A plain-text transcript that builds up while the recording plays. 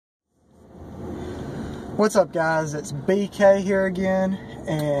What's up, guys? It's BK here again,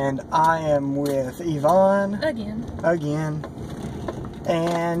 and I am with Yvonne. Again.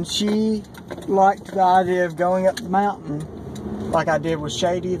 And she liked the idea of going up the mountain like I did with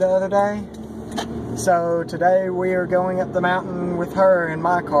Shady the other day. So today we are going up the mountain with her in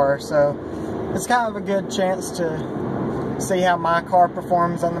my car. So it's kind of a good chance to see how my car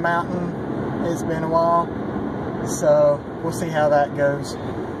performs on the mountain. It's been a while, so we'll see how that goes.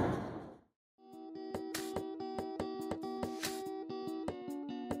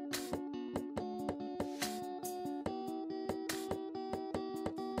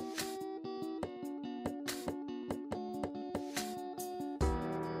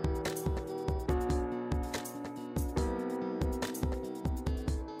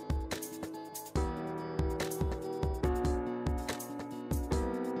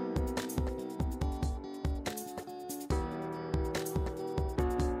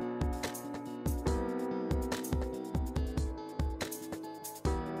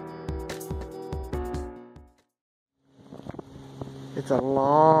 It's a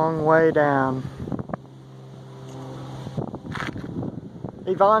long way down.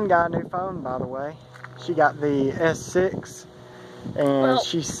 Yvonne got a new phone, by the way. She got the S6, and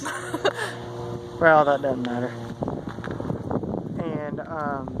she's well, that doesn't matter. And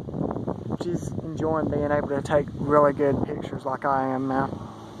she's enjoying being able to take really good pictures like I am now.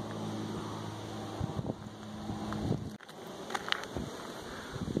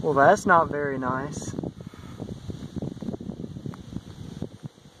 Well, that's not very nice.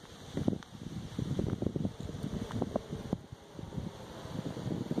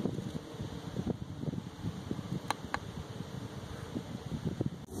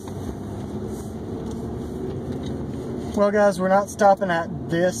 Well, guys, we're not stopping at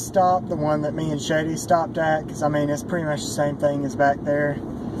this stop, the one that me and Shady stopped at, because I mean it's pretty much the same thing as back there.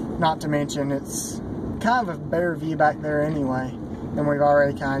 Not to mention it's kind of a better view back there anyway, and we've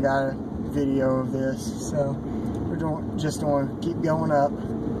already kind of got a video of this, so we're just going to keep going up.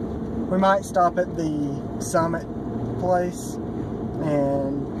 We might stop at the summit place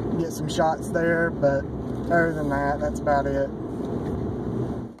and get some shots there, but other than that, that's about it.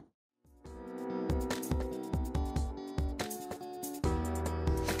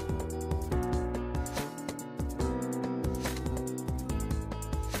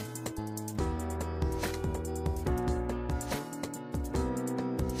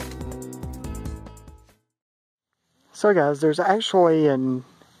 So guys, there's actually an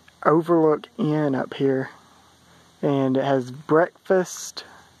overlook inn up here, and it has breakfast,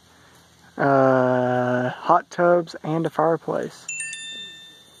 hot tubs, and a fireplace.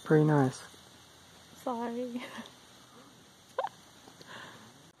 Pretty nice. Sorry.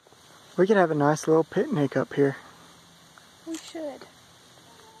 We could have a nice little picnic up here. We should.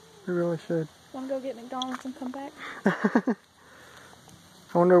 We really should. Want to go get McDonald's and come back? I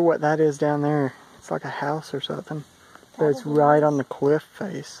wonder what that is down there. It's like a house or something. But it's right on the cliff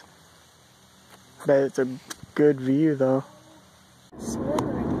face. But it's a good view though.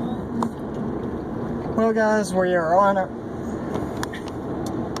 Well guys, we are on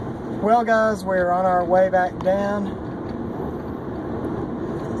our way back down.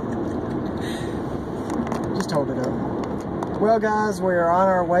 Just hold it up. Well guys, we are on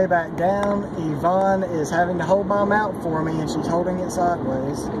our way back down. Yvonne is having to hold my mount for me, and she's holding it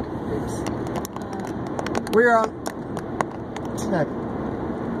sideways. Oops. We are on... No.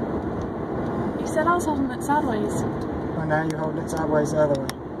 You said I was holding it sideways. Well, now you're holding it sideways the other way.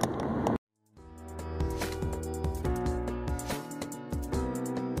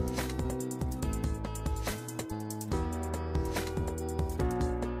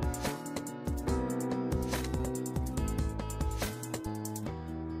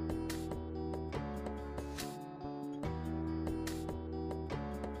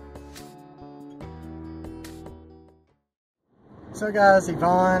 So guys,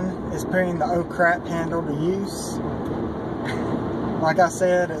 Yvonne is putting the oh crap handle to use. Like I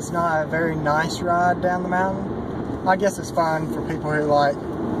said, it's not a very nice ride down the mountain. I guess it's fun for people who like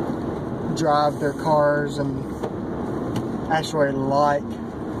drive their cars and actually like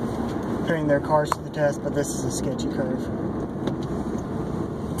putting their cars to the test, but this is a sketchy curve.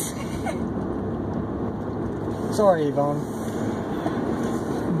 Sorry, Yvonne.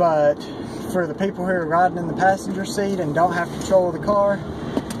 But for the people who are riding in the passenger seat and don't have control of the car.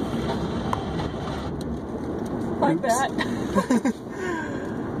 Like oops. that.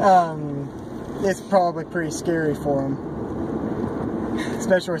 It's probably pretty scary for them.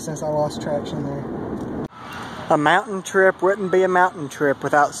 Especially since I lost traction there. A mountain trip wouldn't be a mountain trip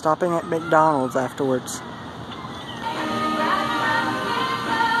without stopping at McDonald's afterwards.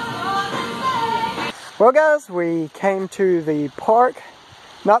 Well guys, we came to the park.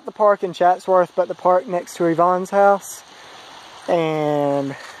 Not the park in Chatsworth, but the park next to Yvonne's house.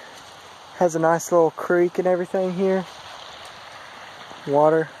 And has a nice little creek and everything here.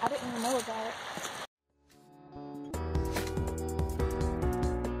 Water. I didn't